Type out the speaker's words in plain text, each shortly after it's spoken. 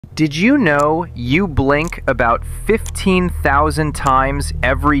Did you know you blink about 15,000 times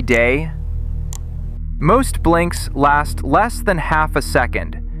every day? Most blinks last less than half a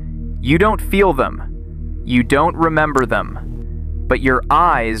second. You don't feel them. You don't remember them. But your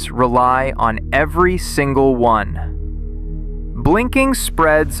eyes rely on every single one. Blinking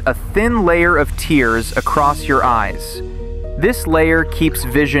spreads a thin layer of tears across your eyes. This layer keeps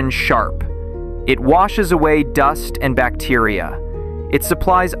vision sharp. It washes away dust and bacteria. It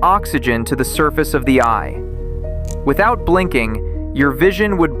supplies oxygen to the surface of the eye. Without blinking, your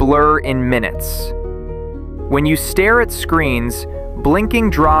vision would blur in minutes. When you stare at screens, blinking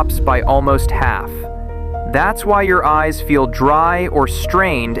drops by almost half. That's why your eyes feel dry or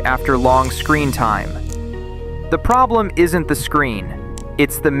strained after long screen time. The problem isn't the screen,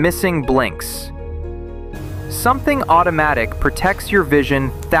 it's the missing blinks. Something automatic protects your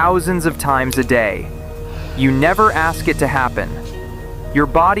vision thousands of times a day. You never ask it to happen. Your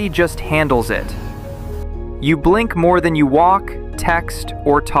body just handles it. You blink more than you walk, text,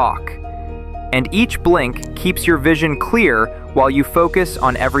 or talk. And each blink keeps your vision clear while you focus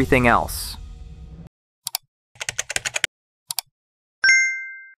on everything else.